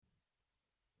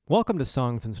Welcome to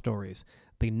Songs and Stories,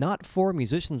 the not for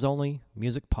musicians only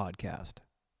music podcast.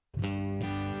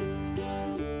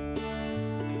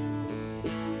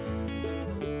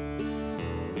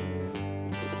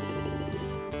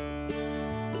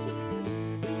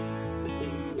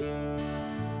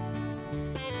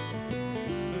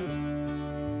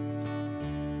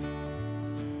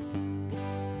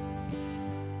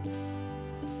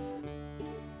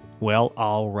 Well,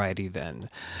 alrighty then.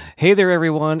 Hey there,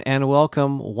 everyone, and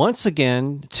welcome once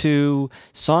again to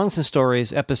Songs and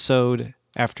Stories episode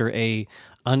after a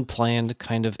unplanned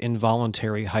kind of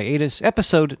involuntary hiatus,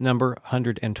 episode number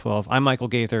 112. I'm Michael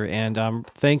Gaither, and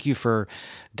thank you for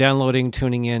downloading,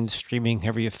 tuning in, streaming,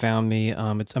 however you found me.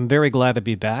 I'm very glad to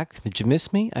be back. Did you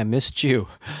miss me? I missed you.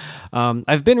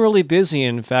 I've been really busy.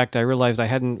 In fact, I realized I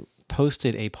hadn't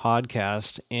posted a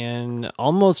podcast in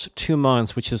almost 2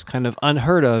 months, which is kind of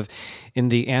unheard of in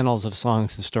the annals of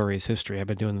Songs and Stories history. I've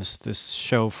been doing this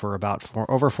show for about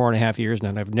over 4.5 years now,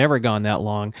 and I've never gone that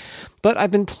long. But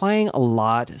I've been playing a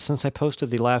lot since I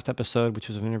posted the last episode, which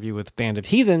was an interview with Band of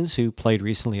Heathens, who played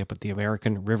recently up at the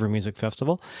American River Music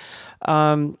Festival.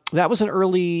 That was in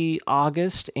early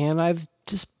August, and I've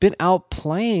just been out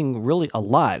playing really a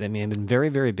lot. I mean, I've been very,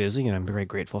 very busy, and I'm very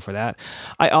grateful for that.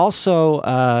 I also,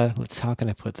 how can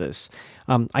I put this?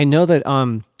 I know that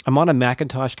I'm on a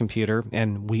Macintosh computer,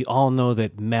 and we all know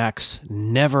that Macs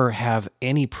never have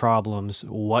any problems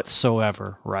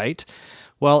whatsoever, right?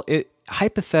 Well,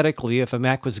 hypothetically, if a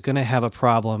Mac was going to have a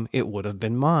problem, it would have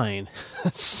been mine.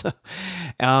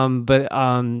 But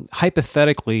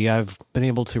hypothetically, I've been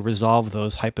able to resolve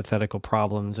those hypothetical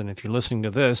problems. And if you're listening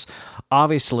to this,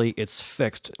 obviously it's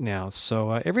fixed now.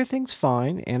 So everything's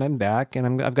fine, and I'm back.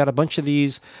 And I've got a bunch of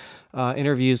these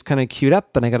interviews kind of queued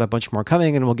up, and I got a bunch more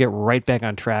coming, and we'll get right back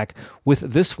on track with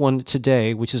this one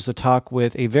today, which is the talk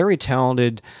with a very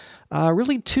talented,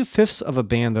 really 2/5 of a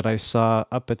band that I saw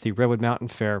up at the Redwood Mountain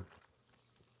Fair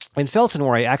in Felton,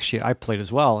 where I played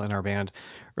as well in our band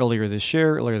earlier this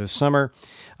summer.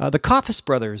 The Coffis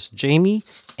brothers, Jamie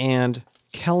and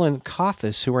Kellen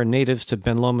Coffis, who are natives to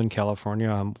Ben Lomond,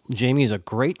 California. Jamie is a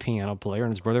great piano player,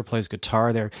 and his brother plays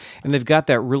guitar there. And they've got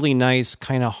that really nice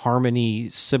kind of harmony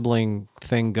sibling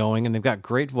thing going, and they've got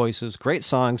great voices, great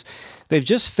songs. They've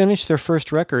just finished their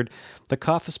first record, the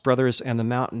Coffis Brothers and the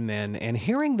Mountain Men. And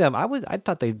hearing them, I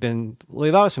thought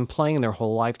they've always been playing their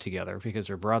whole life together because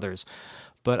they're brothers.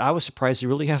 But I was surprised they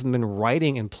really haven't been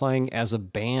writing and playing as a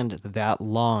band that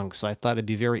long. So I thought it'd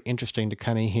be very interesting to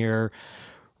kind of hear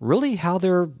really how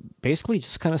they're basically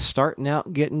just kind of starting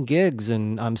out getting gigs.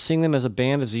 And I'm seeing them as a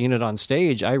band, as a unit on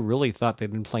stage. I really thought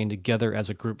they'd been playing together as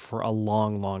a group for a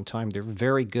long, long time. They're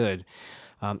very good.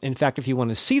 In fact, if you want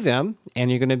to see them,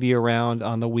 and you're going to be around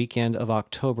on the weekend of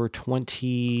October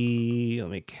 20,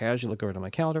 let me casually look over to my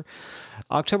calendar,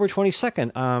 October 22nd,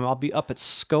 I'll be up at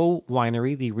Skov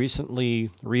Winery, the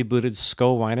recently rebooted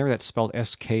Skov Winery. That's spelled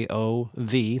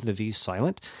S-K-O-V, the V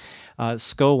silent.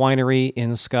 Skov Winery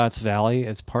in Scotts Valley.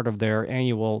 It's part of their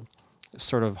annual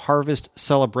sort of harvest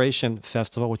celebration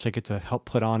festival, which I get to help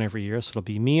put on every year. So it'll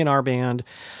be me and our band,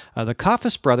 the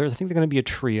Coffis Brothers. I think they're going to be a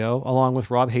trio, along with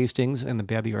Rob Hastings and the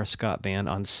Babby R. Scott Band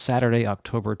on Saturday,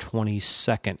 October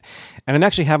 22nd. And I'm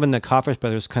actually having the Coffis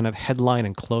Brothers kind of headline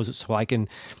and close it so I can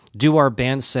do our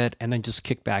band set and then just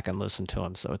kick back and listen to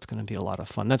them. So it's going to be a lot of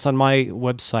fun. That's on my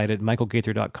website at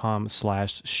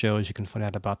michaelgaither.com/shows. You can find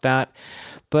out about that.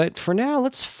 But for now,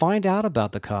 let's find out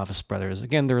about the Coffis Brothers.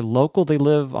 Again, they're local. They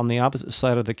live on the opposite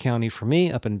side of the county from me,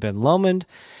 up in Ben Lomond.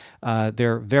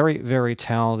 They're very, very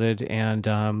talented, and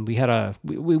we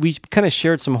kind of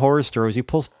shared some horror stories. We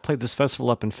played this festival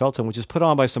up in Felton, which is put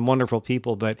on by some wonderful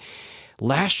people, but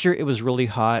last year it was really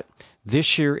hot.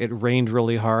 This year it rained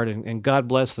really hard, and God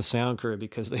bless the sound crew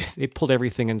because they pulled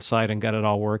everything inside and got it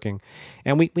all working,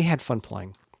 and we had fun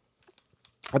playing.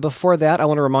 Before that, I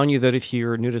want to remind you that if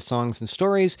you're new to Songs and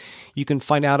Stories, you can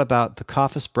find out about the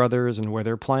Coffis Brothers and where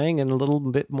they're playing, and a little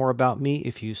bit more about me,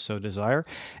 if you so desire,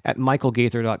 at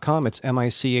michaelgaither.com. It's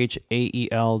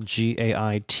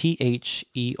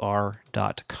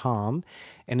michaelgaither.com.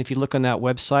 And if you look on that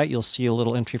website, you'll see a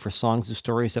little entry for Songs and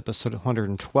Stories, episode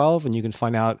 112, and you can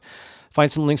find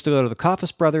some links to go to the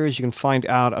Coffis Brothers. You can find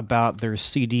out about their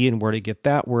CD and where to get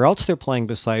that, where else they're playing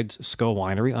besides Skov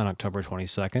Winery on October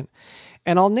 22nd.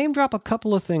 And I'll name drop a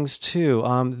couple of things too.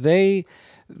 They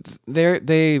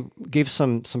gave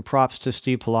some props to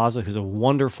Steve Palazzo, who's a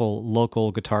wonderful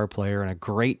local guitar player and a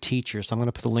great teacher. So I'm going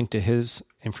to put the link to his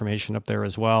information up there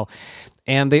as well.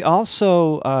 And they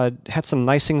also had some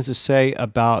nice things to say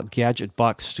about Gadget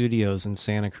Box Studios in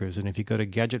Santa Cruz. And if you go to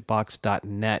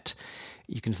gadgetbox.net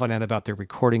You can find out about their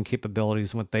recording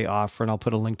capabilities and what they offer, and I'll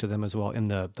put a link to them as well in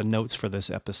the notes for this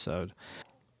episode.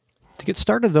 To get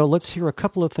started, though, let's hear a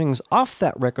couple of things off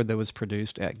that record that was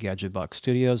produced at Gadget Box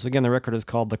Studios. Again, the record is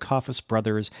called The Coffis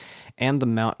Brothers and the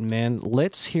Mountain Men.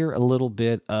 Let's hear a little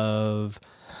bit of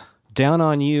Down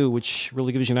on You, which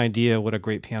really gives you an idea what a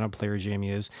great piano player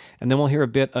Jamie is. And then we'll hear a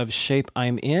bit of Shape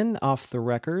I'm In off the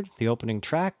record, the opening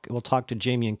track. We'll talk to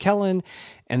Jamie and Kellen.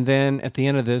 And then at the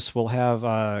end of this, we'll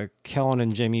have Kellen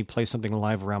and Jamie play something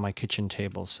live around my kitchen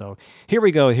table. So here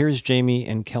we go. Here's Jamie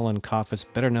and Kellen Coffis,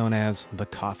 better known as the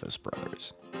Coffis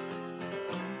Brothers.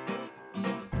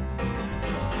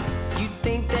 You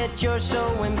think that you're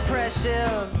so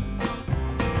impressive.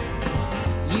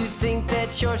 You think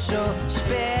that you're so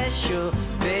special,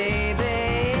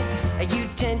 baby. You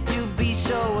tend to be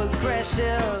so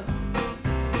aggressive.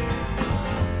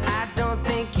 I don't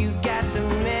think you got the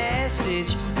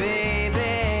message,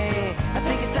 baby. I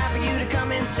think it's time for you to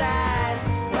come inside.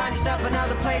 Find yourself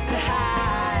another place to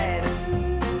hide.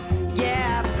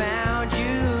 Yeah, I found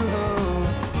you.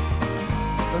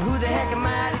 But who the heck am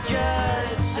I to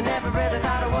judge? I never really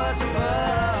thought I was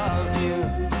above you.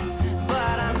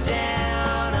 But I'm down.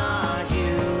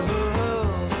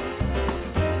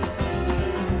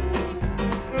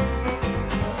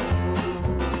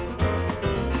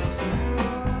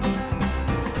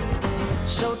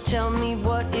 So tell me,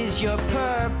 what is your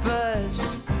purpose?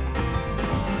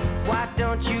 Why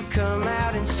don't you come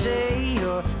out and say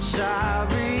you're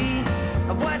sorry?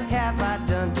 What have I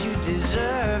done to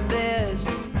deserve this?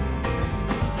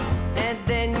 And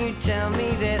then you tell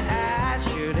me that I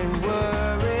shouldn't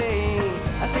worry.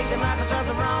 I think there might be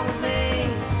something wrong with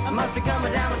me. I must be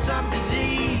coming down with some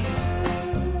disease.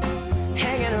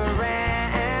 Hanging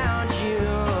around you,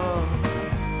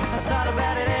 I thought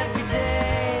about it every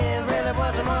day. It really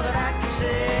wasn't more than I could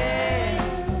say.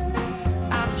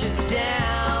 I'm just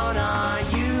down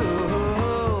on you.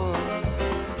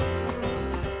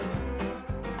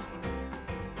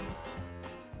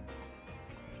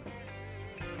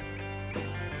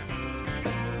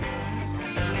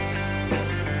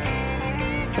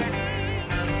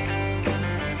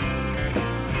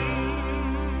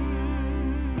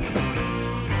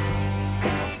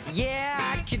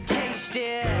 Yeah, I could taste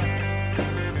it.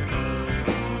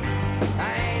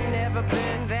 I ain't never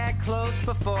been that close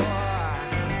before.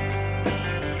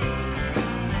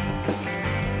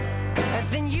 And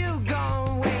then you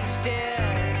gon' waste it.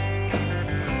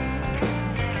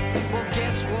 Well,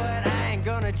 guess what? I ain't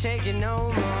gonna take it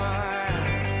no more.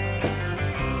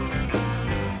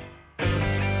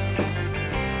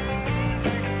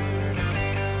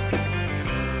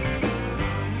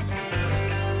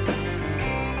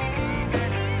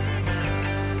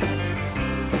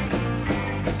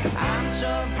 I'm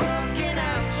so broken,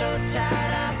 I'm so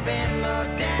tired, I've been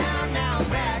looked down, now I'm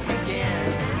back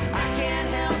again. I can't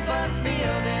help but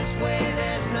feel this way,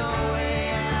 there's no way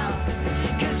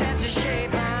out, 'cause that's the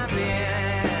shape I'm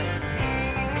in.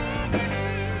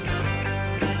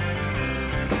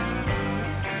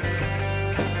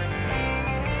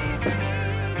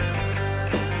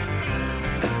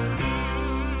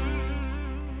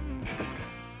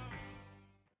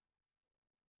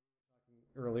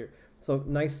 Earlier. So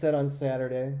nice set on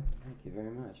Saturday. Thank you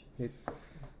very much.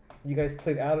 You guys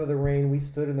played Out of the Rain. We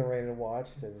stood in the rain and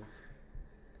watched, and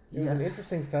it was an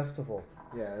interesting festival.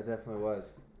 Yeah, it definitely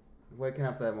was. Waking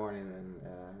up that morning and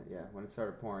when it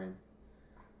started pouring,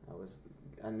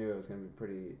 I knew it was going to be a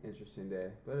pretty interesting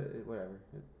day. But whatever.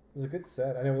 It was a good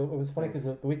set. I know it was funny because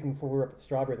the weekend before we were up at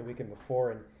Strawberry, the weekend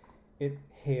before, and it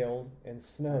hailed and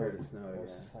snowed. I heard it snowed. It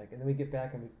was just like, and then we get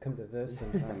back and we come to this,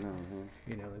 and I know. Huh?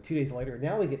 you know, and 2 days later,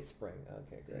 now we get spring.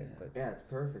 Okay, great. Yeah. But Yeah, it's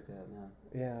perfect out now.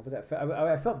 yeah, but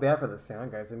I felt bad for the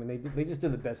sound guys. I mean, they just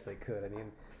did the best they could. I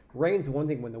mean, rain's one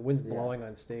thing when the wind's Yeah. blowing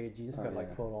on stage. You just got to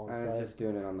like pull it all And inside. just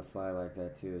doing it on the fly like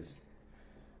that too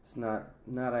it's not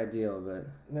ideal, but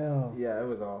No. Yeah, it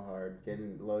was all hard.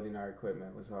 Loading our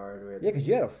equipment was hard. We had Yeah, because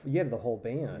you had the whole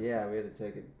band. Yeah, we had to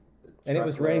take it. And it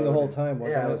was raining the whole time,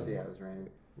 wasn't it? Yeah, it was raining.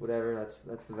 Whatever. That's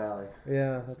the valley.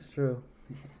 Yeah, that's true.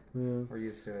 Yeah. We're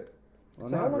used to it. well,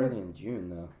 So how not long- really in June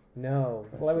though. No.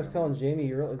 That's Well, I was right. telling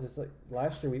Jamie earlier, just like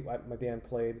last year, my band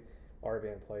played, our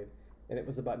band played, and it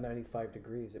was about 95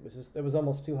 degrees. It was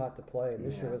almost too hot to play. And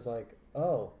this year Yeah. was like,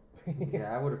 oh.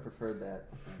 Yeah, I would have preferred that.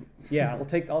 Yeah,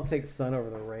 I'll take sun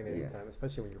over the rain Yeah. anytime,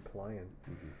 especially when you're playing.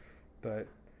 Mhm. But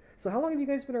so how long have you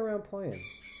guys been around playing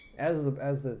as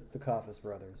the Coffis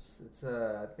Brothers? It's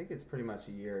I think it's pretty much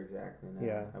a year exactly now.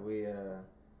 Yeah.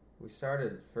 We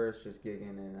started first just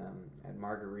gigging in at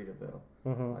Margaritaville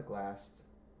Mm-hmm. like last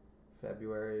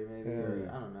February maybe, Yeah.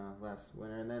 or I don't know, last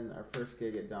winter. And then our first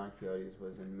gig at Don Quixote's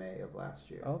was in May of last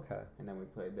year. Okay. And then we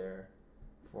played there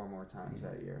 4 more times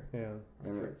that year. Yeah.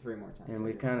 Or three more times. And that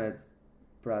we year. kind of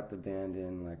brought the band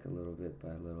in like a little bit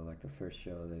by little. Like the first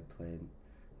show they played,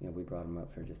 you know, we brought them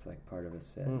up for just like part of a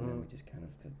set, and then we just kind of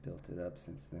have built it up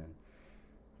since then.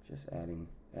 Just adding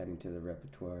to the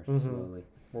repertoire slowly.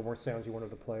 More sounds you wanted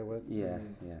to play with. Yeah,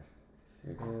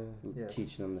 Yes.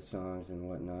 Teach them the songs and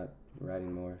whatnot,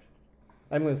 writing more.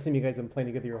 I'm going to assume you guys have been playing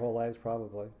together your whole lives,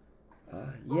 probably.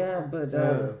 Yeah, but Sort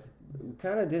of. we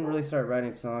kind of didn't really start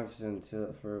writing songs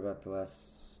for about the last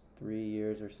 3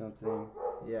 years or something.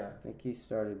 Yeah. I think he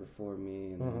started before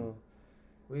me. And then,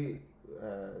 We,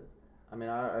 I mean,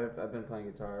 I've been playing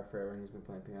guitar forever, and he's been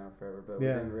playing piano forever. But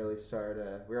Yeah. we didn't really start.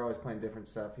 We were always playing different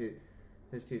stuff.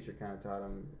 His teacher kind of taught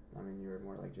him. I mean, you were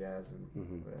more like jazz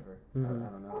and whatever. I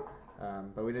don't know.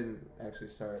 But we didn't actually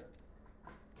start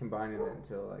combining it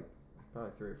until like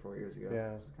probably 3 or 4 years ago.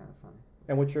 Yeah. Which is kind of funny.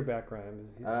 And what's your background?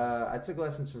 I took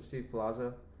lessons from Steve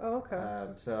Palazzo. Oh,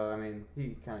 okay. So I mean,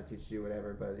 he kind of teaches you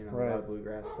whatever, but you know, Right. a lot of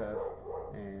bluegrass stuff,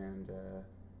 and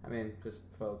I mean, just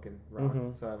folk and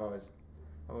rock. So I've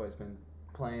always been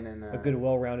playing in A good,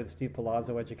 well-rounded Steve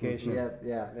Palazzo education.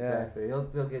 Yeah, exactly. He'll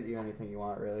get you anything you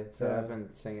want, really. So Yeah. I've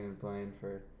been singing and playing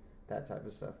for that type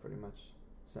of stuff pretty much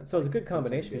since. So it's a I- good since I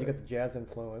combination could because you do got the jazz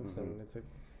influence, and it's a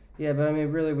Yeah, but I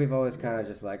mean, really, we've always kind of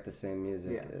just liked the same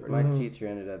music. Yeah, pretty My much. teacher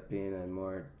ended up being a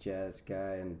more jazz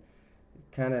guy, and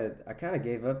I kind of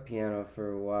gave up piano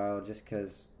for a while just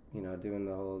because, you know, doing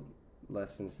the whole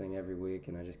lessons thing every week,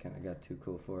 and I just kind of got too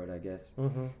cool for it, I guess.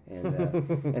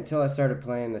 And until I started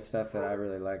playing the stuff that I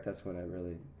really liked, that's when it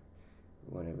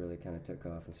really kind of took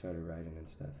off and started writing and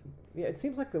stuff. Yeah, it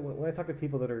seems like when I talk to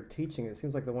people that are teaching, it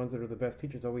seems like the ones that are the best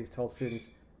teachers always tell students,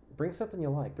 bring something you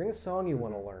like, bring a song you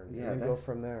want to learn, Yeah, and then go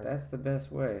from there. That's the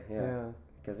best way, Yeah.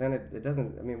 Because then it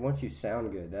doesn't, I mean, once you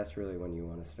sound good, that's really when you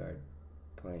want to start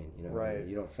playing, you know? Right.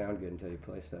 You don't sound good until you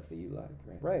play stuff that you like,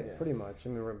 right? Right, Yeah. pretty much. I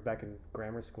remember back in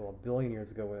grammar school a billion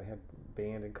years ago when I had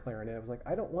band and clarinet, I was like,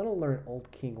 I don't want to learn Old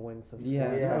King Wenceslas.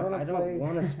 Yeah, Yeah. I, wanna I play... don't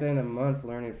want to spend a month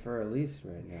learning Fur Elise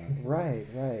right now. Right.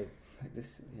 Like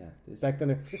this. Back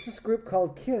then, it's this group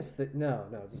called Kiss that, no,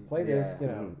 just play this, you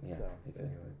know. Yeah, So,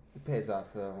 exactly. It pays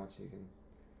off though once you can.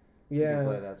 yeah. You can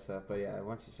play that stuff, but yeah,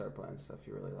 once you start playing stuff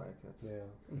you really like,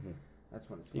 that's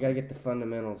when it's fun. You gotta get the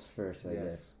fundamentals first, I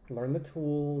guess. Learn the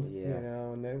tools, you Yeah.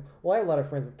 know, and then. Well, I have a lot of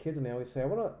friends with kids, and they always say,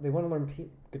 they want to learn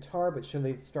guitar, but should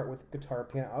they start with guitar,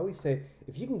 piano? I always say,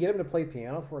 if you can get them to play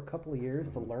piano for a couple of years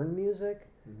to learn music,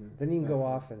 then you can go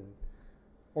off and,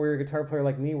 or you're a guitar player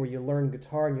like me, where you learn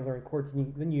guitar and you learn chords,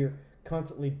 and then you're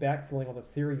constantly backfilling all the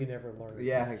theory you never learned.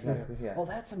 Yeah, exactly. Yeah. Oh,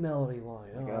 that's a melody line.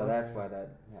 Like, Oh, that's okay. why that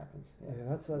happens. Yeah, Yeah,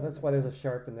 that's That that's makes why there's a sense.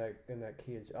 sharp in that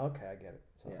key. Okay, I get it.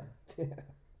 So, Yeah,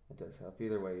 it does help.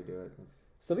 Either way you do it.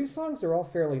 So these songs are all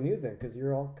fairly new then, because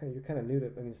you're kind of new to.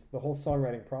 I mean, the whole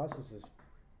songwriting process is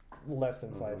less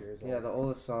than 5 years old. Yeah, the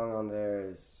oldest song on there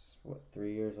is what,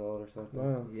 3 years old or something.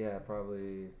 Wow. Yeah,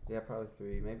 probably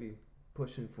 3, maybe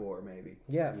pushing 4, maybe.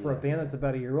 Yeah, for a Yeah. band that's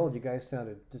about a year old, you guys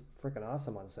sounded just freaking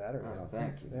awesome on Saturday. Oh,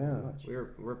 thanks. Thank you very Yeah.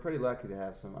 much. We're pretty lucky to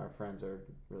have some. Our friends are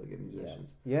really good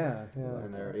musicians, Yeah,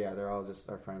 and they're all just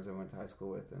our friends I went to high school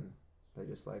with, and they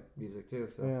just like music too.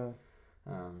 So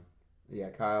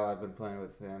Kyle, I've been playing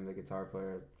with him, the guitar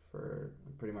player, for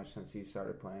pretty much since he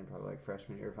started playing, probably like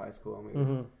freshman year of high school, and we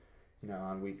would, you know,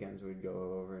 on weekends we'd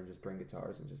go over and just bring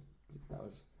guitars and just that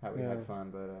was how we had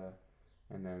fun. But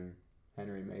and then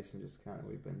Henry Mason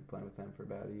we've been playing with them for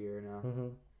about a year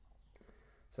now.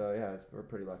 So yeah, we're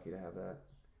pretty lucky to have that.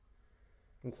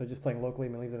 And so just playing locally,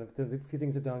 I mean, did a few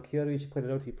things at Don Quixote. You played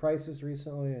at OT Prices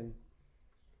recently, and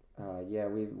Yeah,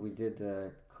 we did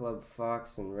the Club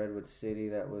Fox in Redwood City.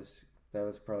 That was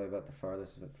probably about the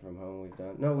farthest from home we've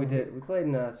done. No, we did. We played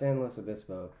in San Luis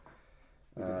Obispo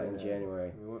in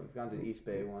January. We've gone to East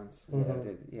Bay once.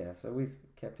 Yeah, so we've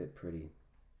kept it pretty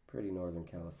Northern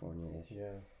California-ish.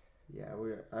 Yeah,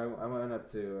 I went up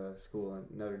to school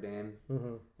in Notre Dame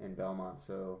in Belmont,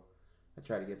 so I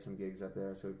tried to get some gigs up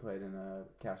there. So we played in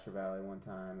Castro Valley one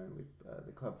time, and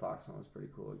the Club Fox one was pretty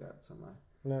cool. We got some of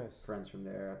my nice friends from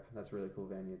there. That's a really cool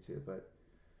venue too. But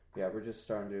yeah, we're just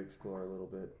starting to explore a little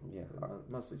bit. Yeah. But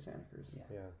mostly Santa Cruz.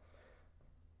 Yeah.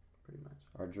 Pretty much.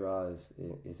 Our draw is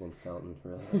in Felton,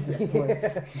 really. At this point.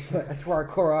 That's where our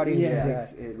core audience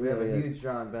is at. It We have really a is. huge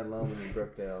draw in Ben Lomond and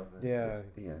Brookdale. But Yeah.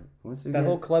 Yeah. Once we That get,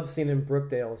 whole club scene in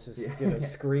Brookdale is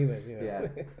just screaming. You know?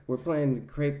 Yeah. we're playing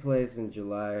Crepe Place in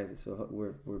July, so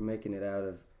we're making it out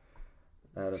of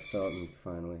Felton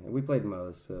finally. And we played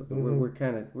Moe's, so but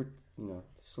we're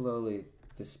slowly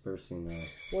dispersing.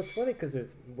 Well, it's funny because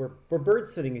we're bird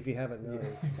sitting if you haven't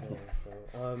noticed.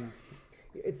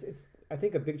 It's I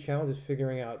think a big challenge is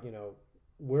figuring out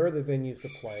where are the venues to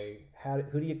play,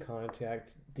 who do you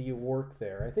contact, do you work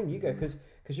there? I think you got because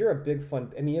you're a big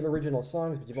fun. I mean, you have original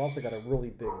songs, but you've also got a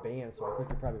really big band, so I think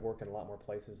you're probably working a lot more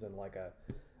places than like a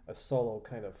solo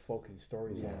kind of folky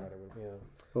story songwriter would.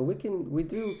 Well, we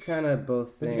do kind of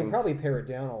both but things. you can probably pare it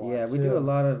down a lot. Yeah, we do a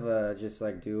lot of just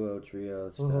like duo,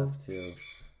 trio stuff too,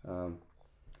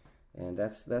 and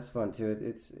that's fun too.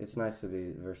 It's nice to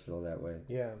be versatile that way.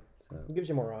 Yeah, so it gives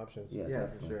you more options. Yeah,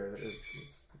 for sure.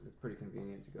 It's pretty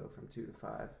convenient to go from 2 to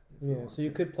 5. Yeah, so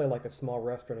you could play like a small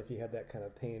restaurant if you had that kind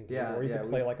of paying gig, or you could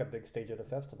play like a big stage at a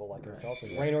festival, like in Felton,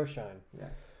 rain or shine.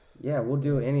 Yeah, we'll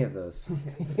do any of those.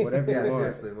 Whatever you want.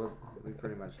 Seriously, we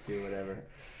pretty much do whatever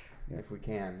if we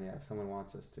can. Yeah, if someone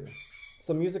wants us to.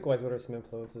 So music-wise, what are some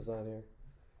influences on here?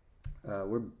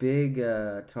 We're big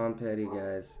Tom Petty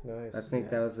guys. Nice. I think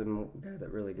that was the guy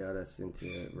that really got us into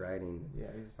writing. Yeah,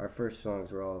 our first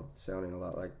songs were all sounding a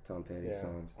lot like Tom Petty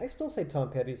songs. I still say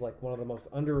Tom Petty's like one of the most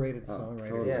underrated songwriters.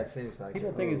 Totally. Yeah, it seems like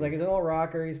people think he's like he's an old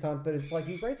rocker. He's Tom Petty. It's like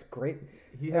he writes great.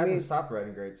 He hasn't stopped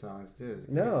writing great songs too.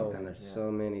 No, and there's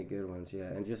so many good ones. Yeah,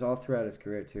 and just all throughout his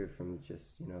career too. From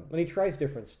just and he tries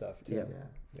different stuff too.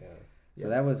 Yeah. So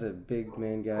that was a big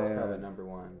main guy. That's probably number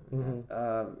one.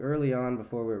 Mm-hmm. Early on,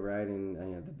 before we were writing,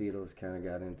 the Beatles kind of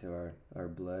got into our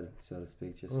blood, so to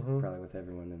speak. Just probably with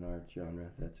everyone in our genre,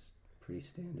 that's pretty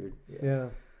standard. Yeah.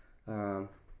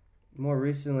 More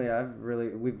recently,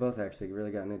 we've both actually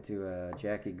really gotten into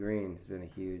Jackie Green. Has been a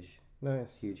huge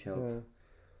help. Yeah.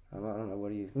 I don't know. What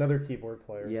do you? Another keyboard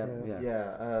player. Yeah.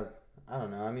 I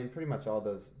don't know. I mean, pretty much all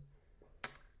those.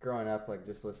 Growing up, like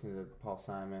just listening to Paul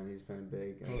Simon, he's been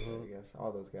big. I guess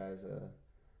all those guys.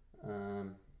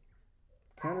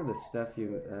 Kind of the stuff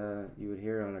you would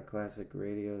hear on a classic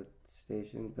radio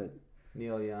station, but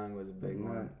Neil Young was a big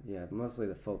one. Yeah, mostly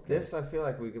the folk. This I feel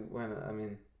like we could win. I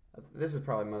mean, this is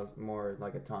probably more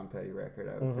like a Tom Petty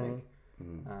record, I would think.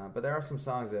 But there are some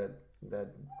songs that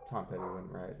Tom Petty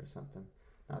wouldn't write or something.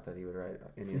 Not that he would write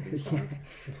any of these songs.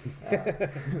 I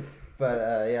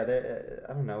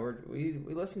don't know. We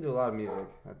listen to a lot of music.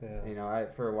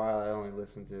 For a while I only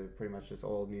listened to pretty much just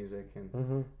old music,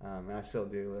 and I still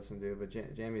do listen to. But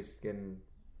Jamie's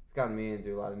gotten me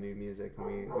into a lot of new music,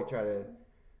 and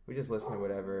we just listen to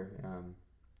whatever.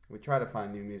 We try to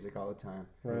find new music all the time,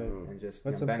 right? And just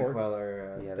Ben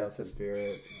Queller, Delta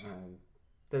Spirit.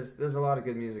 There's a lot of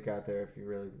good music out there if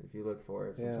you look for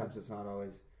it. Sometimes it's not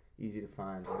always easy to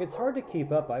find. It's hard to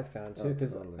keep up, I've found too,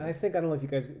 because I don't know if you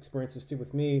guys experience this too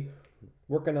with me,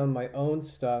 working on my own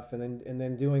stuff and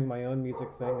then doing my own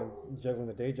music thing and juggling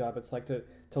the day job. It's like to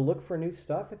look for new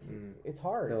stuff. It's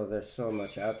hard. No, there's so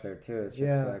much out there too. It's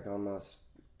just like almost,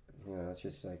 it's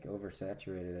just like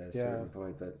oversaturated at a certain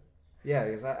point. But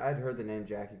because I'd heard the name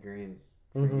Jackie Green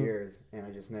for years, and I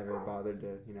just never bothered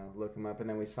to look him up. And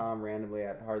then we saw him randomly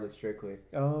at Hardly Strictly.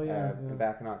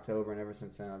 Back in October, and ever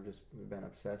since then we've been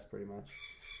obsessed pretty much.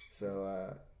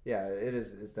 So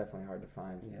it's definitely hard to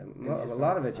find. Yeah, a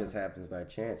lot of it just happens by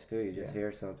chance too. You just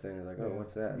hear something, and you're like, oh,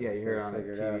 what's that? Yeah, you hear it on a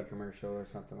TV commercial or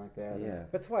something like that. Yeah,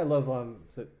 that's why I love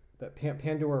that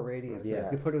Pandora Radio.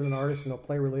 Yeah, you put it in an artist and they'll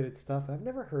play related stuff I've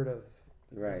never heard of.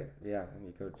 Right. Yeah, and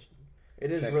you go.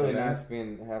 It is really nice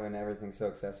having everything so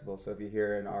accessible. So if you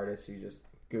hear an artist, you just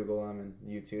Google them, and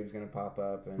YouTube's gonna pop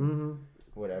up, and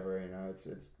whatever. It's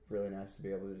really nice to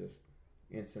be able to just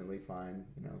instantly find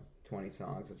 20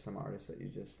 songs of some artist that you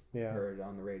just heard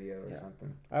on the radio or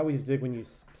something. I always dig when you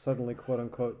suddenly quote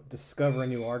unquote discover a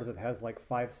new artist that has like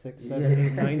 5, 6, 7,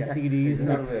 8, 9 CDs.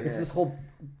 It's this whole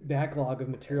backlog of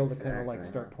material to kind of like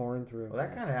start pouring through. Well,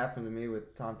 that kind of happened to me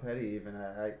with Tom Petty. Even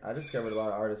I discovered a lot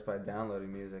of artists by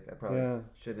downloading music. I probably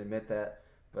shouldn't admit that,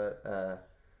 but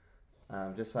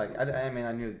just like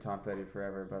I knew Tom Petty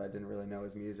forever, but I didn't really know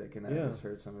his music, and then I just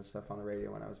heard some of his stuff on the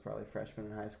radio when I was probably a freshman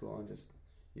in high school, and just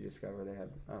you discover they have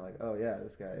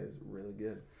this guy is really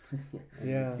good.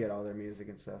 You get all their music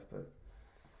and stuff, but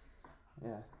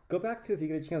go back to, if you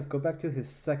get a chance, go back to his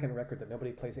second record that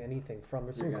nobody plays anything from.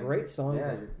 There's some great songs.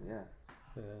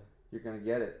 You're gonna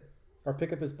get it. Or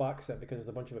pick up his box set because there's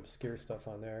a bunch of obscure stuff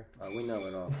on there. We know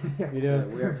it all. You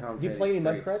do? We are Tom Do you play any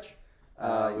Mudcrutch?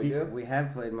 We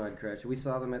have played Mudcrutch. We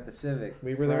saw them at the Civic.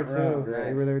 We were there too. Nice.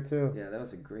 We were there too. Yeah, that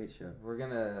was a great show.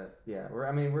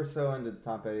 We're so into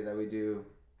Tom Petty that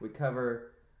we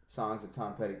cover songs that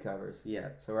Tom Petty covers. Yeah.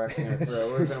 So we're actually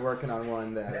gonna we've been working on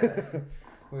one that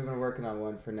we've been working on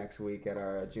one for next week at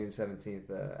our June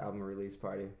 17th album release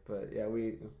party. But yeah,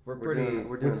 we're doing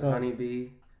Honeybee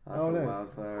off of nice.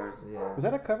 Wildflowers. Yeah. Was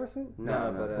that a cover song?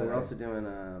 No, but we're also doing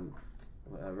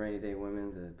Rainy Day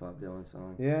Women, the Bob Dylan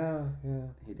song. Yeah.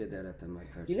 He did that at the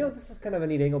Mudcrutch. You know, this is kind of a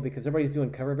neat angle because everybody's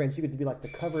doing cover bands. You could be like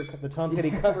the Tom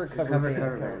Petty cover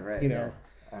band, right? You know.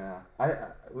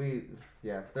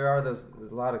 There are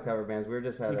a lot of cover bands. We were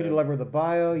just at you could do Lover of the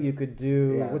Bio. You could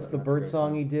do what's the bird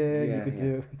song he did. Yeah, you could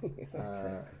do.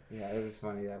 It was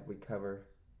funny that we cover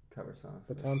songs.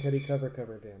 The Tom Petty cover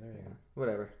band. There you go.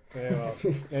 Whatever. Yeah, well,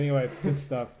 anyway, good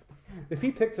stuff. If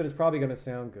he picks it, it's probably going to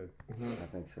sound good. I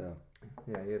think so.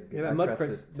 Yeah, he is good. Yeah,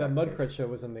 that Mudcrutch show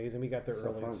was amazing. We got there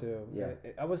early fun. too. Yeah.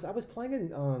 I was playing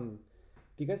in.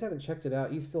 If you guys haven't checked it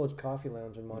out, East Village Coffee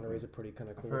Lounge in Monterey is a pretty kind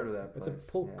of cool. I've heard of that place. It's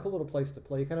a cool little place to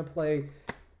play. You kind of play.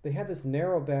 They have this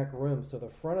narrow back room, so the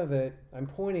front of it. I'm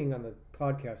pointing on the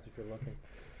podcast if you're looking.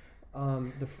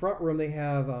 The front room they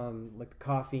have like the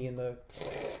coffee and the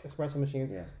espresso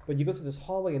machines. Yeah. But you go through this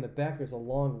hallway in the back. There's a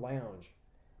long lounge,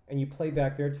 and you play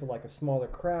back there to like a smaller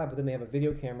crowd. But then they have a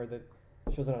video camera that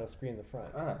shows it on a screen in the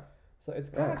front. So it's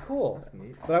kind of cool. That's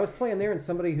neat. But I was playing there, and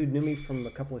somebody who knew me from a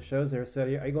couple of shows there said,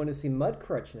 "Are you going to see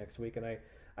Mudcrutch next week?" And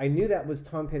I knew that was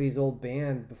Tom Petty's old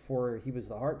band before he was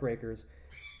the Heartbreakers,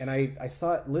 and I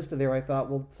saw it listed there. I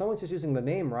thought, well, someone's just using the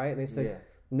name, right? And they said. Yeah.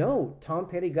 No, Tom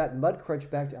Petty got Mudcrutch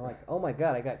back. I'm like, oh my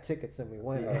God, I got tickets and we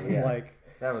went. It was like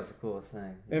that was the coolest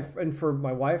thing. Yeah. And for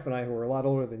my wife and I, who are a lot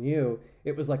older than you,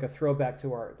 it was like a throwback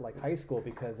to our like high school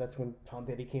because that's when Tom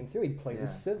Petty came through. He'd play the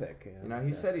Civic.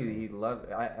 He said he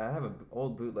loved. I have an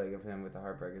old bootleg of him with the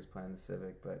Heartbreakers playing the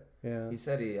Civic, but he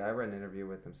said I read an interview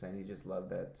with him saying he just loved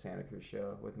that Santa Cruz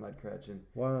show with Mudcrutch, and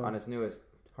on his newest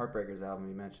Heartbreakers album,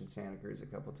 he mentioned Santa Cruz a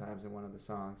couple times in one of the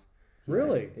songs.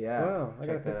 Really? Yeah. Wow. I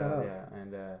gotta pick that out. Yeah,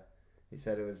 and he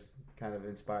said it was kind of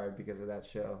inspired because of that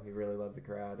show. He really loved the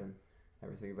crowd and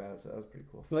everything about it, so that was pretty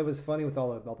cool. Well, it was funny with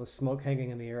all the smoke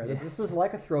hanging in the air. Yeah. This is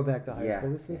like a throwback to high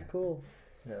school. This is cool.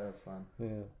 Yeah, that was fun. Yeah.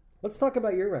 Let's talk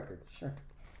about your record. Sure.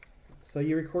 So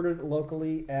you recorded it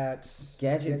locally at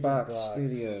Gadget Box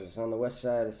Studios on the west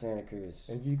side of Santa Cruz.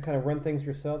 And you kind of run things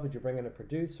yourself? Did you bring in a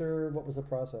producer? What was the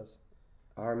process?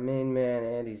 Our main man,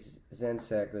 Andy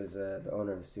Zensek, was the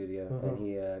owner of the studio, and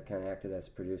he kind of acted as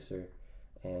producer.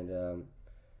 And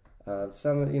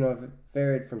some,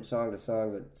 varied from song to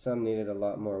song, but some needed a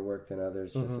lot more work than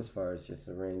others, just as far as just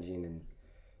arranging and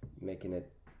making it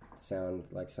sound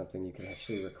like something you could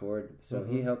actually record. So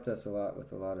he helped us a lot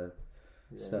with a lot of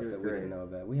stuff that we didn't know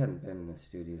about. We hadn't been in the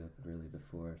studio really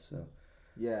before, so.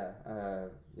 Yeah,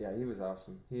 he was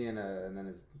awesome. He and then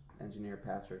his engineer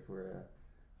Patrick were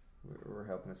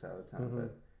helping us out a ton.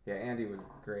 But yeah, Andy was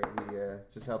great. He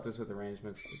just helped us with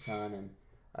arrangements a ton,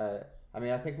 and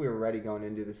I think we were ready going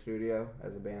into the studio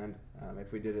as a band.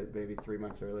 If we did it maybe 3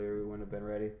 months earlier, we wouldn't have been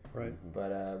ready. Right.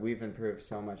 But we've improved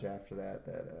so much after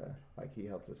that he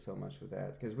helped us so much with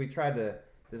that, because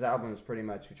this album is pretty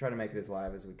much, we try to make it as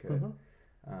live as we could.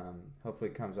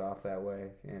 Hopefully it comes off that way,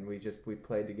 and we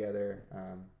played together.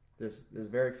 There's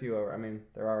very few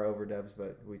there are overdubs,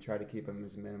 but we try to keep them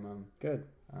as minimum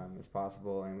as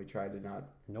possible, and we tried to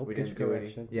we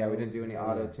didn't do any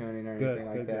auto tuning or anything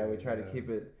like that. We tried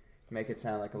to make it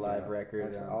sound like a live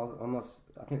record.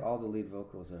 I think all the lead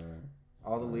vocals are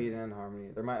all the lead and harmony.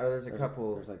 There's a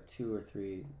couple. There's like 2 or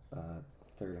 3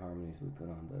 third harmonies we put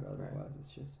on, but otherwise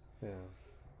it's just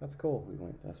That's cool.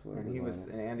 That's what.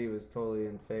 And Andy was totally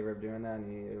in favor of doing that,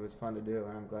 and it was fun to do,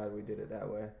 and I'm glad we did it that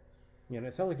way. Yeah, and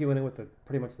it sounds like you went in with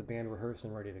pretty much the band rehearsed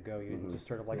and ready to go. You didn't just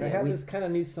sort of like, I have this kind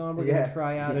of new song we're going to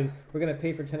try out, and we're going to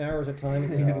pay for 10 hours at a time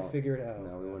and see if we can figure it out.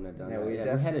 No, we wouldn't have done that. We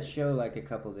had a show like a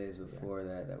couple days before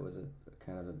that. That was a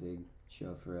kind of a big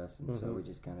show for us, and so we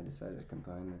just kind of decided to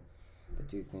combine the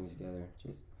two things together.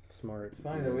 Just smart. It's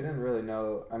funny that we didn't really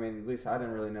know. At least I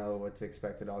didn't really know what to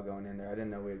expect at all going in there. I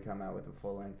didn't know we'd come out with a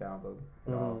full-length album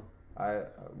at all.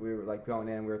 We were like going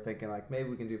in, we were thinking like maybe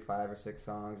we can do 5 or 6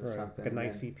 songs or something. Like a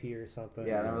nice EP or something.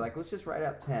 Yeah, and then we're like, let's just write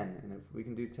out 10, and if we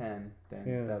can do 10,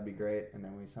 then that'd be great. And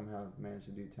then we somehow managed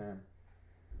to do 10.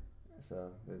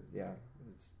 So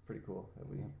it's pretty cool that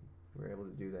we were able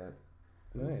to do that.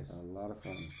 Nice. A lot of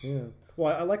fun. Yeah.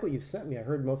 Well, I like what you sent me. I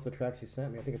heard most of the tracks you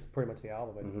sent me. I think it's pretty much the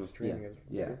album that you're streaming.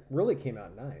 It really came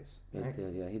out nice. It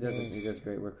did, yeah. He does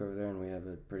great work over there, and we have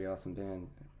a pretty awesome band.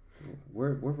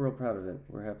 We're real proud of it.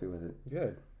 We're happy with it.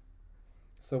 Good.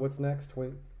 So what's next?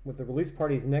 With the release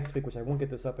parties next week, which I won't get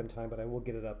this up in time, but I will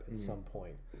get it up at some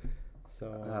point. So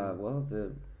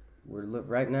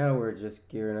right now we're just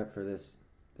gearing up for this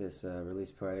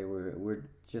release party. We're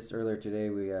just earlier today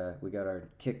we got our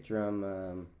kick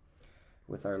drum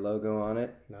with our logo on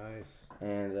it. Nice.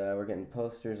 And we're getting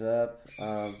posters up.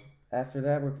 After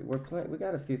that, we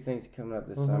got a few things coming up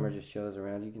this summer, just shows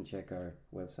around. You can check our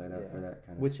website out for that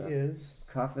kind of stuff. Which is?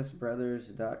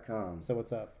 CoffisBrothers.com. So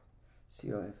what's up?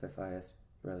 COFFIS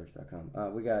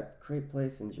brothers.com. We got Crate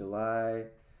Place in July.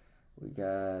 We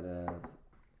got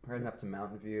We're heading up to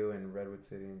Mountain View and Redwood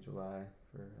City in July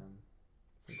for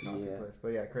some coffee place. But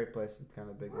yeah, Crate Place is kind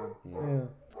of a big one. Yeah.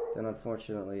 Then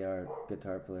unfortunately our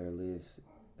guitar player leaves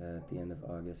at the end of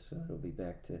August, so it'll be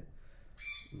back to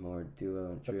more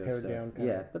duo and trio stuff. Down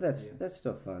yeah, but that's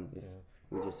still fun. If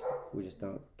we just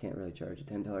can't really charge a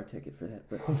 $10 ticket for that,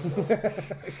 but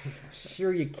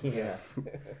sure you can. Yeah.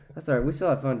 That's all right. We still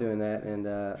have fun doing that, and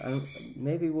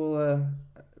maybe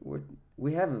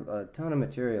we have a ton of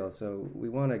material, so we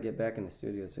want to get back in the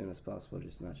studio as soon as possible.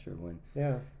 Just not sure when.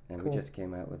 Yeah. And we just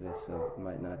came out with this, so we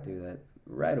might not do that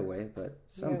right away, but at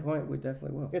some point we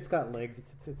definitely will. It's got legs.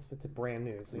 It's brand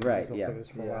new, so you right. might as well play this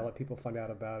for a while. Let people find out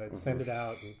about it. Mm-hmm. Send it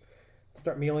out and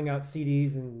start mailing out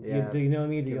CDs. And do you know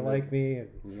me? Do you like me?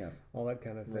 And all that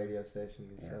kind of thing. Radio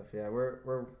stations and stuff. Yeah,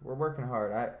 we're working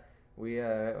hard. We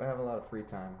have a lot of free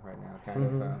time right now, kind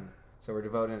of. So we're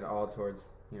devoting it all towards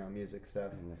music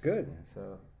stuff. Good.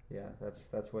 So yeah,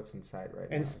 that's what's in sight right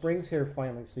now. And spring's here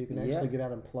finally, so you can actually get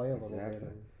out and play a little bit.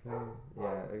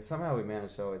 Yeah, somehow we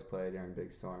managed to always play during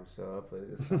big storms, so hopefully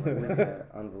this summer we had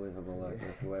unbelievable luck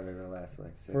with the weather the last 6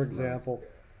 months. For example.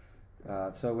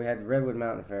 So we had Redwood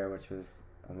Mountain Fair, which was,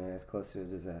 as close to a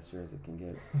disaster as it can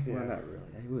get. Yeah. Well, not really.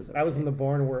 It was okay. I was in the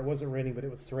barn where it wasn't raining, but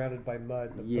it was surrounded by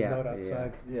mud. The mud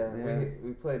outside. Yeah.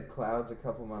 We played Clouds a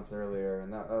couple months earlier,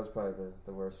 and that was probably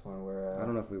the worst one. Where I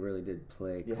don't know if we really did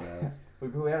play Clouds.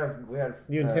 we had.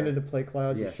 You intended to play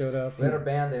Clouds. Yes. You showed up. We had our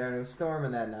band there, and it was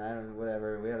storming that night, and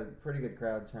whatever. We had a pretty good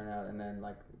crowd turnout, and then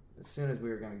as soon as we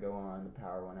were going to go on, the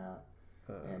power went out.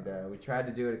 And we tried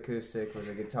to do it acoustic with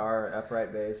a guitar,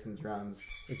 upright bass, and drums.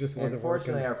 It just wasn't and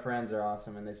fortunately, working. our friends are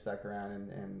awesome, and they stuck around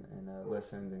and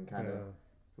listened and kind of.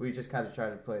 We just kind of tried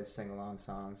to play a sing-along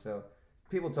song. So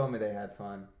people told me they had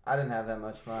fun. I didn't have that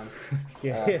much fun.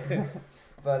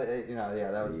 But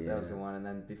that was the one. And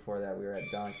then before that, we were at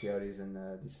Don Quixote's in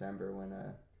December when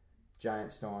a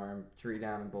giant storm, tree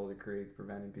down in Boulder Creek,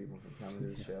 preventing people from coming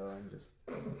to the show, and just.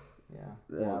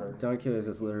 Water. Don Quixote's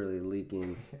is literally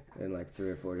leaking in 3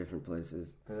 or 4 different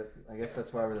places. But I guess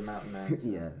that's why we're the mountain men. So.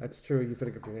 Yeah, that's true. You fit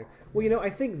up your name. Well, I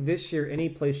think this year any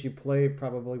place you play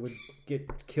probably would get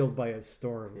killed by a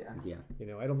storm. Yeah.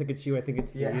 I don't think it's you. I think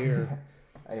it's the year.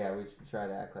 Yeah, we should try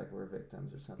to act like we're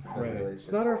victims or something. Right. Really,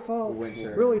 it's not our fault.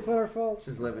 Winter. Really, it's not our fault.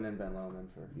 Just living in Ben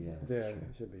Lomond for. You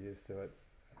should be used to it.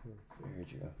 Very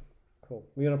true. Cool.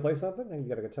 You gonna play something? You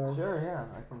got a guitar? Sure. Yeah,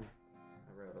 I can.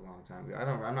 A long time ago.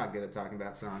 I'm not good at talking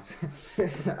about songs.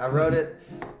 I wrote it,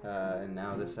 and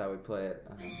now this is how we play it.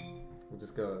 We'll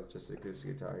just go acoustic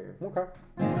guitar here. Okay.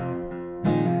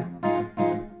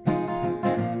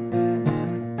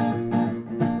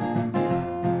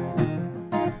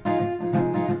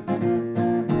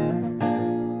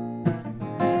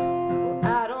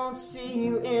 I don't see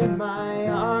you in my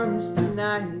arms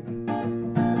tonight, and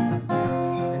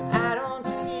I don't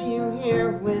see you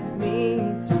here with me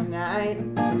tonight.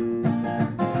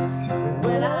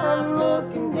 When I'm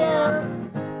looking down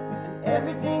and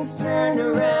everything's turned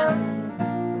around,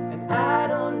 and I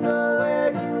don't know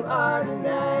where you are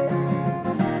tonight,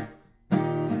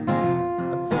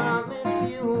 I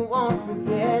promise you won't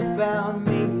forget about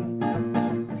me.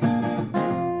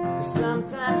 'Cause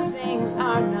sometimes things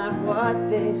are not what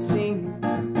they seem,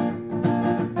 and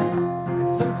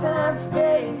sometimes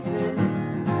faces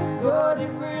go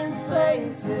different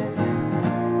places,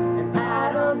 and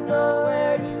I don't know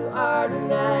where you are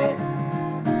tonight.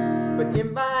 But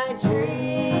in my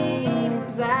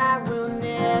dreams I will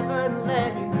never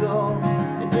let you go,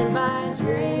 and in my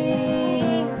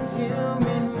dreams you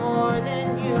mean more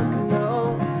than you can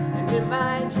know, and in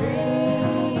my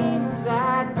dreams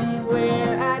I'd be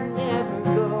where I'd never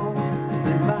go, and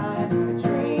in my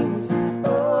dreams,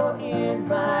 oh in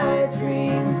my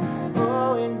dreams,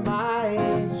 oh in my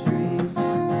dreams.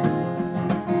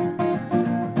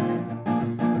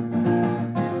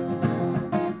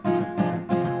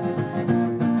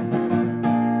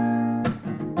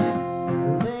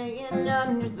 Laying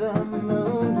under the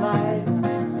moonlight,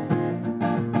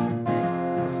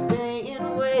 staying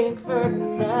awake for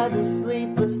another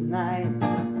sleepless night.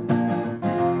 And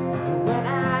when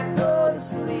I go to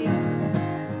sleep,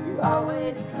 you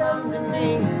always come to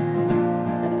me,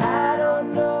 and I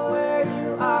don't know where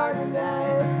you are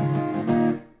tonight.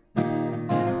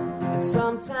 And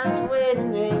sometimes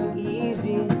waiting ain't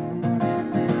easy.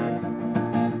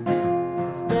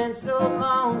 It's been so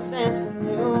long since I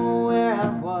knew where I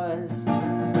was,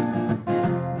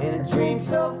 in a dream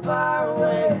so far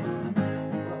away.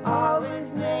 What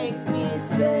always makes me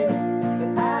say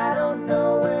that I don't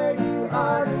know where you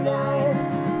are tonight.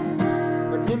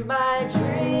 But in my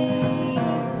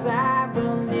dreams I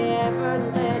will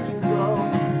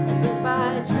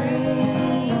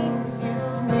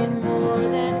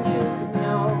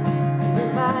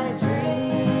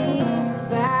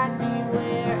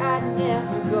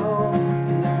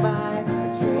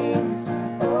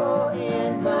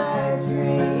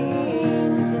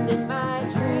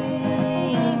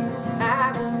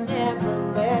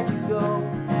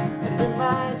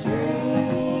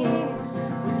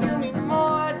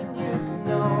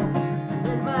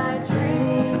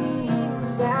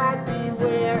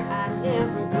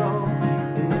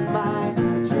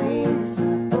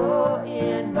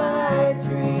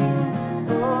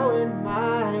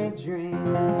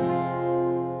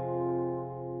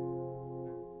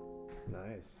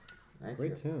Nice.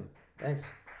 Great tune. Thanks.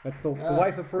 That's the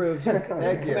wife approves.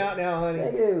 Thank you. Come out now, honey.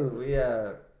 Thank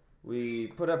you. We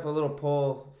put up a little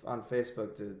poll on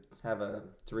Facebook to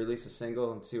release a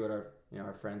single and see what our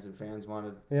friends and fans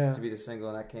wanted to be the single,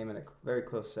 and that came in a very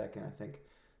close second, I think,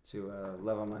 to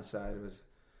Love on My Side. It was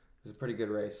a pretty good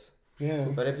race. Yeah.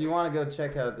 But if you want to go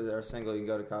check out our single, you can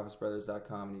go to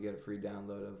CoffeeSbrothers.com and you get a free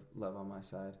download of Love on My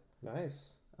Side.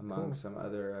 Nice. Among some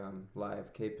other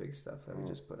live K-Pig stuff that we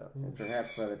just put up. And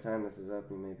perhaps by the time this is up,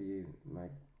 there might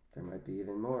be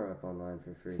even more up online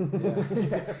for free.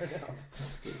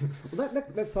 Well,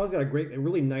 that song's got a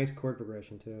really nice chord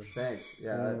progression too. Thanks.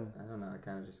 Yeah. I don't know. I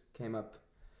kind of just came up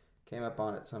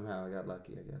on it somehow. I got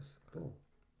lucky, I guess. Cool.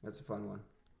 That's a fun one.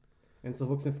 And so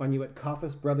folks can find you at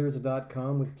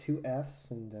CoffeeSbrothers.com with 2 F's.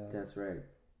 And that's right.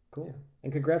 Cool. Yeah.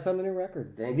 And congrats on the new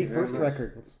record. Thank you very first much.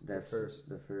 Record. That's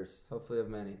the first. Hopefully of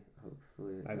many.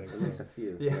 Hopefully I think at least a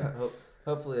few. Yeah.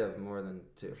 Hopefully of more than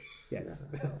 2. Yes.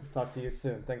 Yeah. Talk to you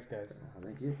soon. Thanks, guys.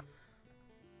 Thank you.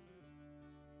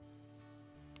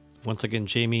 Once again,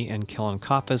 Jamie and Kellen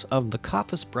Coffes of the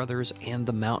Coffes Brothers and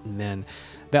the Mountain Men.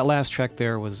 That last track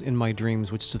there was In My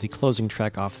Dreams, which is the closing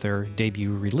track off their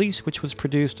debut release, which was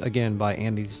produced again by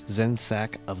Andy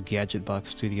Zensack of Gadget Box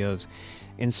Studios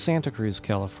in Santa Cruz,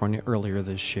 California, earlier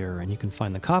this year. And you can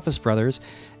find the Coffes Brothers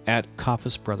at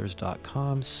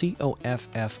CoffesBrothers.com,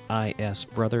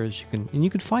 COFFIS Brothers. You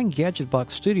can find Gadget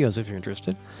Box Studios if you're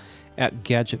interested at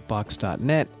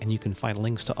gadgetbox.net, and you can find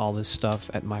links to all this stuff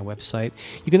at my website.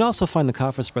 You can also find the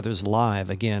Coffes Brothers live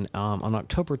again on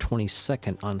October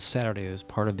 22nd on Saturday as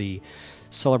part of the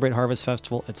Celebrate Harvest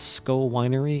Festival at SCO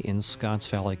Winery in Scotts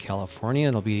Valley, California.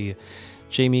 It'll be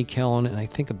Jamie, Kellen, and I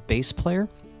think a bass player.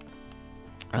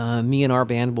 Me and our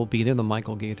band will be there, the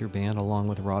Michael Gaither Band, along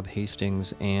with Rob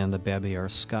Hastings and the Babby R.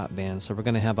 Scott Band. So we're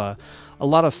going to have a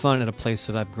lot of fun at a place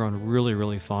that I've grown really,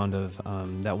 really fond of.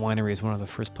 That winery is one of the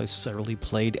first places I really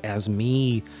played as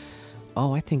me,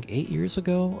 I think 8 years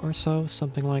ago or so,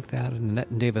 something like that. And Annette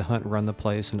and David Hunt run the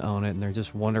place and own it, and they're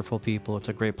just wonderful people. It's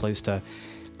a great place to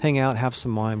hang out, have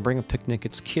some wine, bring a picnic.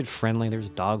 It's kid-friendly.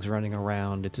 There's dogs running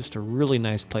around. It's just a really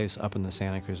nice place up in the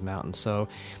Santa Cruz Mountains. So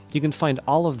you can find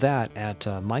all of that at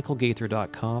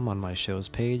michaelgaither.com on my show's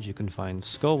page. You can find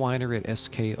SCO Winery at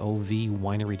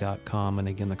SKOVwinery.com. And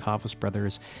again, the Coffes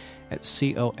Brothers at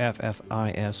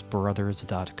COFFIS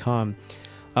Brothers.com.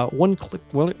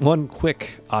 One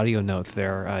quick audio note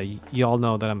there. You all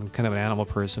know that I'm kind of an animal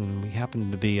person. We happen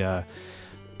to be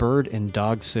bird and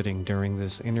dog sitting during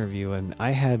this interview, and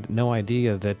I had no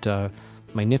idea that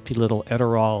my nifty little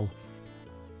Edirol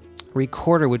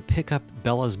recorder would pick up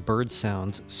Bella's bird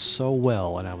sounds so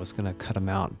well, and I was going to cut them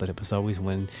out, but it was always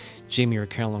when Jamie or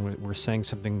Carolyn were saying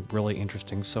something really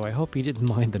interesting, so I hope you didn't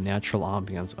mind the natural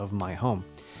ambience of my home.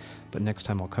 But next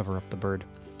time I'll cover up the bird.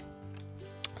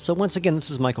 So once again,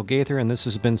 this is Michael Gaither, and this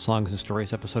has been Songs and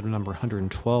Stories, episode number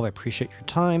 112. I appreciate your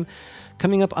time.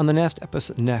 Coming up on the next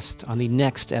episode, I'm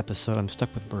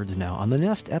stuck with birds now. On the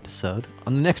next episode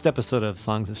of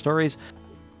Songs and Stories,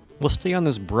 we'll stay on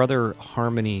this brother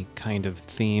harmony kind of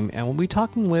theme, and we'll be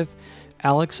talking with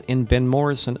Alex and Ben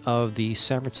Morrison of the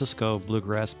San Francisco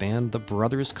bluegrass band, the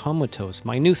Brothers Comatose,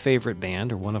 my new favorite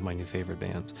band, or one of my new favorite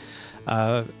bands.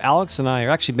 Alex and I, or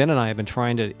actually Ben and I, have been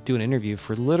trying to do an interview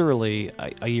for literally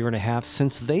a year and a half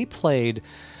since they played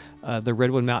the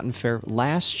Redwood Mountain Fair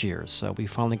last year. So we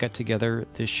finally got together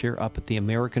this year up at the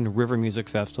American River Music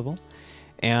Festival,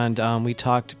 and we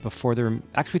talked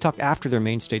after their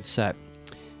main stage set,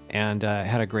 and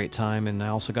had a great time. And I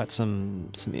also got some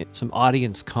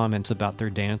audience comments about their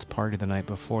dance party the night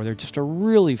before. They're just a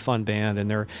really fun band,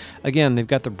 and they've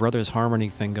got the Brothers Harmony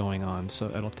thing going on, so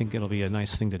I don't think it'll be a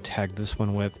nice thing to tag this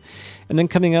one with. And then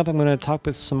coming up, I'm going to talk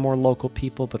with some more local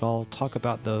people, but I'll talk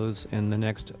about those in the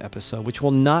next episode, which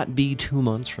will not be 2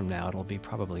 months from now. It'll be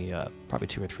probably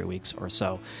 2 or 3 weeks or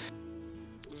so.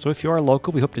 So if you are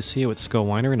local, we hope to see you at SCO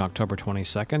Winery on October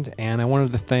 22nd. And I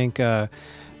wanted to thank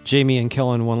Jamie and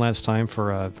Kellen one last time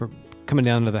for coming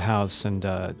down to the house and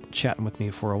chatting with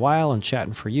me for a while and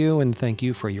chatting for you. And thank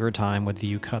you for your time, whether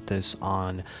you cut this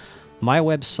on my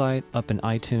website, up in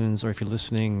iTunes, or if you're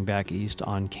listening back east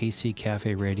on KC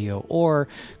Cafe Radio or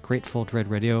Grateful Dread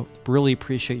Radio. Really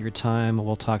appreciate your time.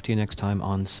 We'll talk to you next time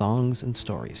on Songs and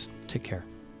Stories. Take care.